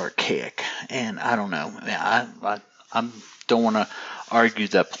doesn't make it archaic. And I don't know. I don't want to argue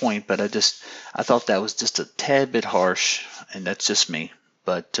that point, but I thought that was just a tad bit harsh, and that's just me.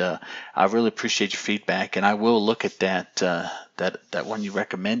 But I really appreciate your feedback, and I will look at that one you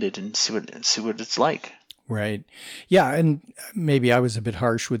recommended and see what it's like. Right. Yeah, and maybe I was a bit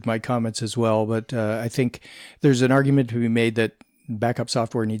harsh with my comments as well, but I think there's an argument to be made that backup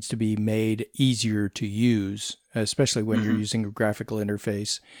software needs to be made easier to use, especially when you're using a graphical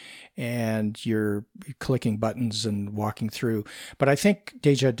interface and you're clicking buttons and walking through. But I think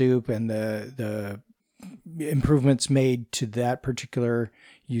DejaDupe and the improvements made to that particular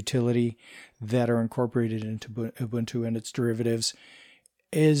utility that are incorporated into Ubuntu and its derivatives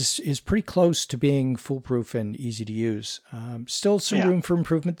is pretty close to being foolproof and easy to use. Still some room for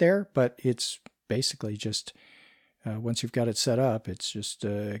improvement there, but it's basically just once you've got it set up, it's just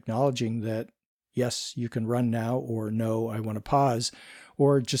acknowledging that, yes, you can run now, or no, I want to pause,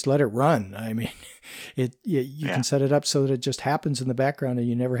 or just let it run. I mean, you can set it up so that it just happens in the background and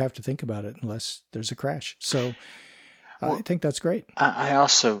you never have to think about it unless there's a crash. So I think that's great. I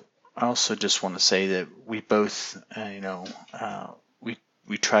also just want to say that we both,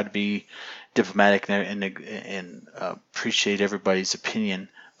 we try to be diplomatic and appreciate everybody's opinion,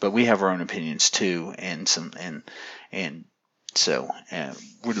 but we have our own opinions too, and so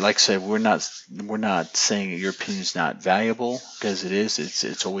like I said, we're not saying your opinion is not valuable, because it is.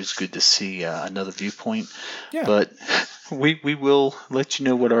 It's always good to see another viewpoint. Yeah. But we will let you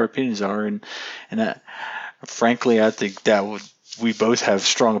know what our opinions are, and frankly, I think we both have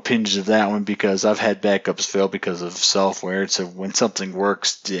strong opinions of that one, because I've had backups fail because of software. So when something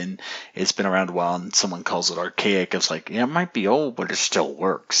works and it's been around a while and someone calls it archaic, it's like, it might be old, but it still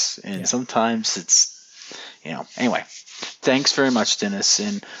works. And sometimes it's, anyway. Thanks very much, Dennis.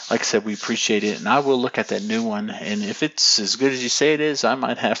 And like I said, we appreciate it. And I will look at that new one. And if it's as good as you say it is, I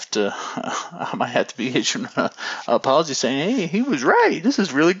might have to be issuing an apology saying, hey, he was right. This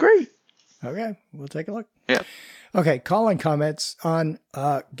is really great. Okay, we'll take a look. Yeah. Okay, call-in comments on,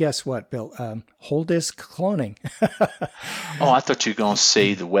 guess what, Bill? Whole disk cloning. Oh, I thought you were going to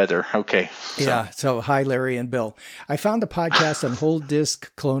say the weather. Okay. So hi, Larry and Bill. I found the podcast on whole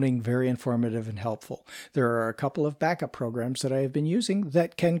disk cloning very informative and helpful. There are a couple of backup programs that I have been using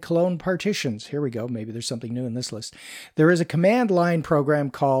that can clone partitions. Here we go. Maybe there's something new in this list. There is a command line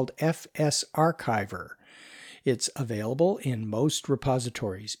program called FS Archiver. It's available in most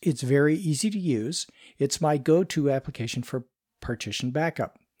repositories. It's very easy to use. It's my go-to application for partition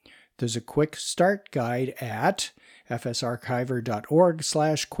backup. There's a quick start guide at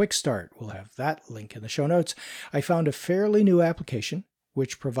fsarchiver.org/quickstart. We'll have that link in the show notes. I found a fairly new application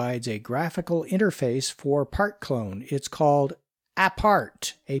which provides a graphical interface for part clone. It's called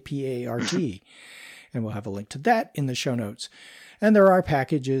Apart, A-P-A-R-T. And we'll have a link to that in the show notes. And there are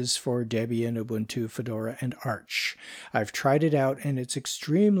packages for Debian, Ubuntu, Fedora, and Arch. I've tried it out, and it's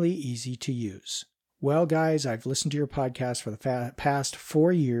extremely easy to use. Well, guys, I've listened to your podcast for the past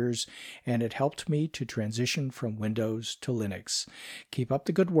 4 years, and it helped me to transition from Windows to Linux. Keep up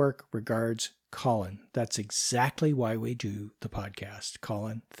the good work. Regards, Colin. That's exactly why we do the podcast.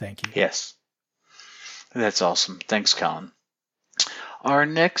 Colin, thank you. Yes. That's awesome. Thanks, Colin. Our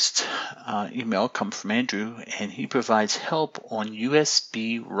next email comes from Andrew, and he provides help on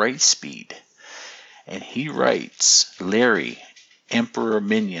USB write speed. And he writes, Larry, Emperor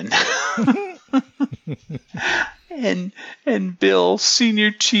Minion. and Bill, Senior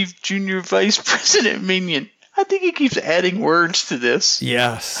Chief Junior Vice President Minion. I think he keeps adding words to this.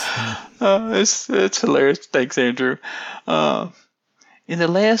 Yes. It's hilarious. Thanks, Andrew. In the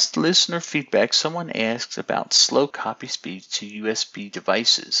last listener feedback, someone asks about slow copy speeds to USB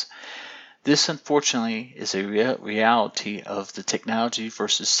devices. This, unfortunately, is a reality of the technology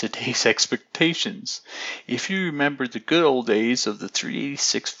versus today's expectations. If you remember the good old days of the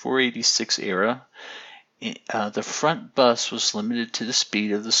 386, 486 era, the front bus was limited to the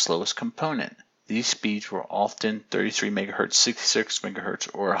speed of the slowest component. These speeds were often 33 megahertz, 66 megahertz,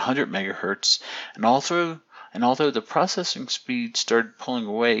 or 100 megahertz, and although the processing speed started pulling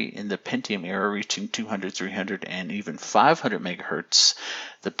away in the Pentium era, reaching 200, 300, and even 500 megahertz,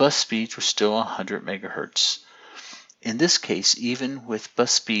 the bus speeds were still 100 megahertz. In this case, even with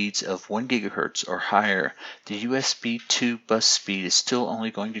bus speeds of 1 gigahertz or higher, the USB 2 bus speed is still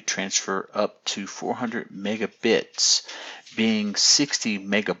only going to transfer up to 400 megabits, being 60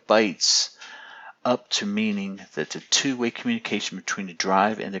 megabytes up to, meaning that the two-way communication between the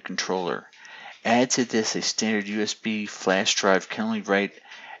drive and the controller. Add to this a standard USB flash drive can only write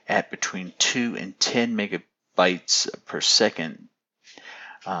at between 2 and 10 megabytes per second,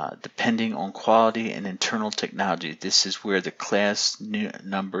 depending on quality and internal technology. This is where the class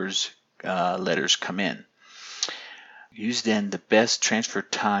numbers letters come in. Use then the best transfer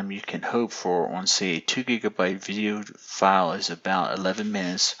time you can hope for on, say, a 2 gigabyte video file is about 11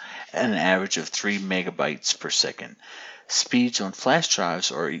 minutes at an average of 3 megabytes per second. Speeds on flash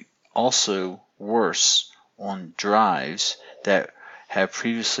drives are also worse on drives that have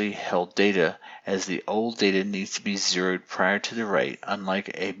previously held data, as the old data needs to be zeroed prior to the write,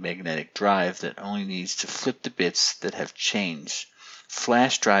 unlike a magnetic drive that only needs to flip the bits that have changed.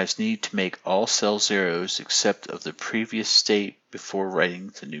 Flash drives need to make all cell zeros except of the previous state before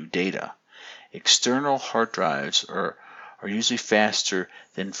writing the new data. External hard drives are usually faster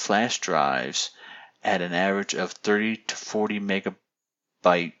than flash drives at an average of 30 to 40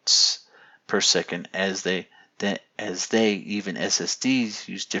 megabytes per second, as they even SSDs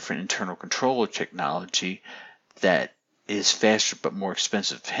use different internal controller technology that is faster but more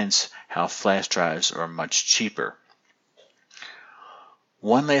expensive, hence how flash drives are much cheaper.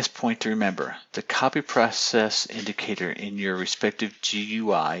 One last point to remember: the copy process indicator in your respective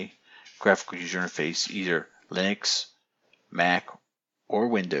GUI, graphical user interface, either Linux, Mac, or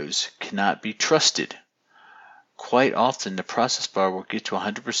Windows, cannot be trusted. Quite often, the process bar will get to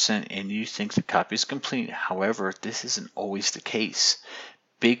 100% and you think the copy is complete. However, this isn't always the case.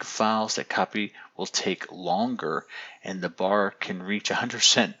 Big files that copy will take longer and the bar can reach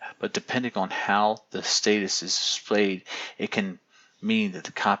 100%, but depending on how the status is displayed, it can mean that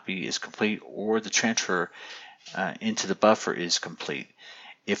the copy is complete or the transfer into the buffer is complete.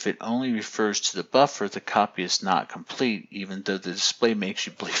 If it only refers to the buffer, the copy is not complete, even though the display makes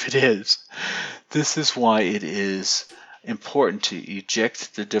you believe it is. This is why it is important to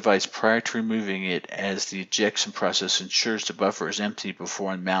eject the device prior to removing it, as the ejection process ensures the buffer is empty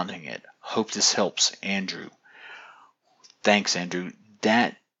before unmounting it. Hope this helps, Andrew. Thanks, Andrew.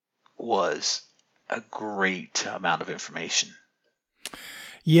 That was a great amount of information.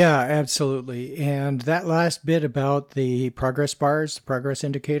 Yeah, absolutely. And that last bit about the progress bars, the progress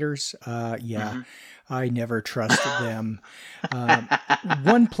indicators, I never trusted them.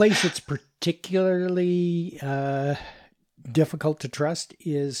 One place it's particularly difficult to trust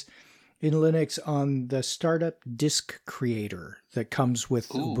is in Linux on the startup disk creator that comes with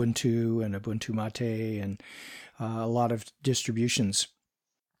Ubuntu and Ubuntu Mate and a lot of distributions.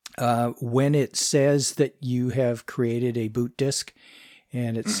 When it says that you have created a boot disk,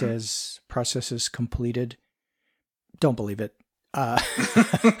 and it says processes completed, don't believe it.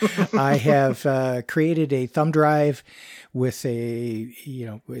 I have created a thumb drive with a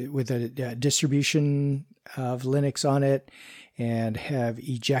distribution of Linux on it, and have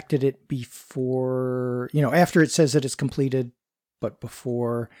ejected it before, after it says that it's completed, but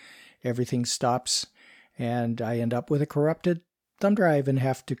before everything stops, and I end up with a corrupted thumb drive and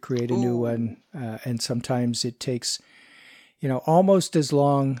have to create a new one. And sometimes it takes, almost as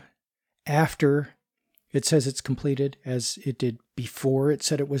long after it says it's completed as it did before it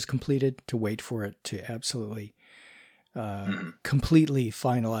said it was completed to wait for it to absolutely completely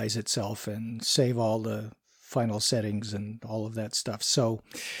finalize itself and save all the final settings and all of that stuff. So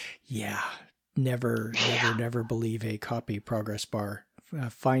yeah, never believe a copy progress bar.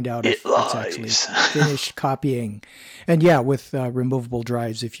 Find out if it's actually finished copying. And yeah, with removable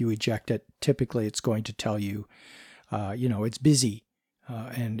drives, if you eject it, typically it's going to tell you, it's busy.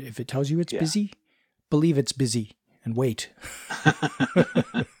 And if it tells you it's busy, believe it's busy and wait.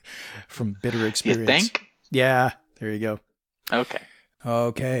 From bitter experience. You think? Yeah, there you go.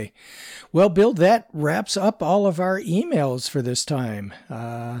 Okay. Well, Bill, that wraps up all of our emails for this time.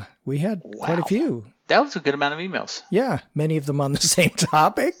 We had quite a few. That was a good amount of emails. Yeah, many of them on the same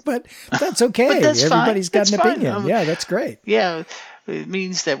topic, but that's okay. But that's Everybody's fine. got an opinion. Yeah, that's great. Yeah, it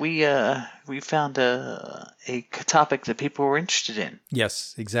means that we found a topic that people were interested in.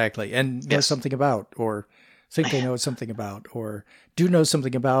 Yes, exactly. And know something about, or think they know something about, or do know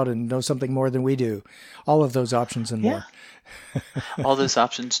something about and know something more than we do. All of those options and more. All those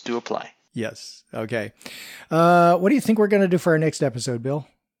options do apply. Yes. Okay. What do you think we're going to do for our next episode, Bill?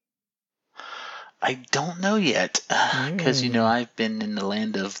 I don't know yet, because I've been in the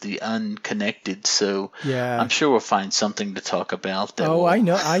land of the unconnected, so I'm sure we'll find something to talk about. I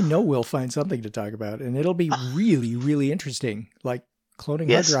know we'll find something to talk about, and it'll be really, really interesting, like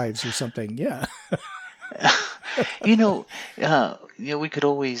cloning hard drives or something. Yeah. We could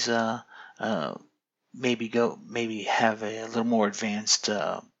always maybe have a little more advanced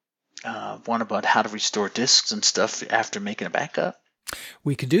one about how to restore disks and stuff after making a backup.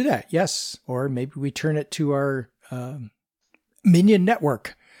 We could do that, yes. Or maybe we turn it to our Minion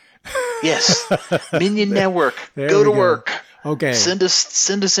network. Yes, Minion network. Go to work. Okay. Send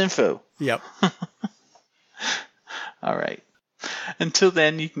us info. Yep. All right. Until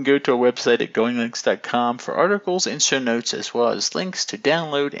then, you can go to our website at goinglinux.com for articles and show notes, as well as links to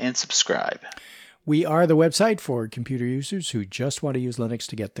download and subscribe. We are the website for computer users who just want to use Linux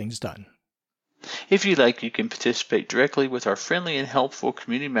to get things done. If you like, you can participate directly with our friendly and helpful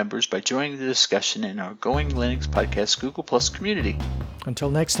community members by joining the discussion in our Going Linux Podcast Google Plus community. Until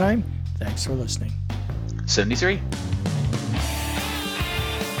next time, thanks for listening. 73.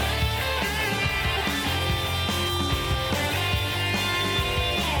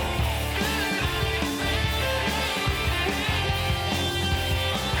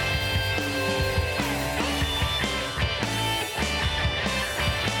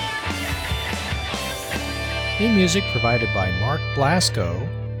 Theme music provided by Mark Blasco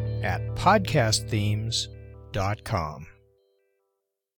at podcastthemes.com.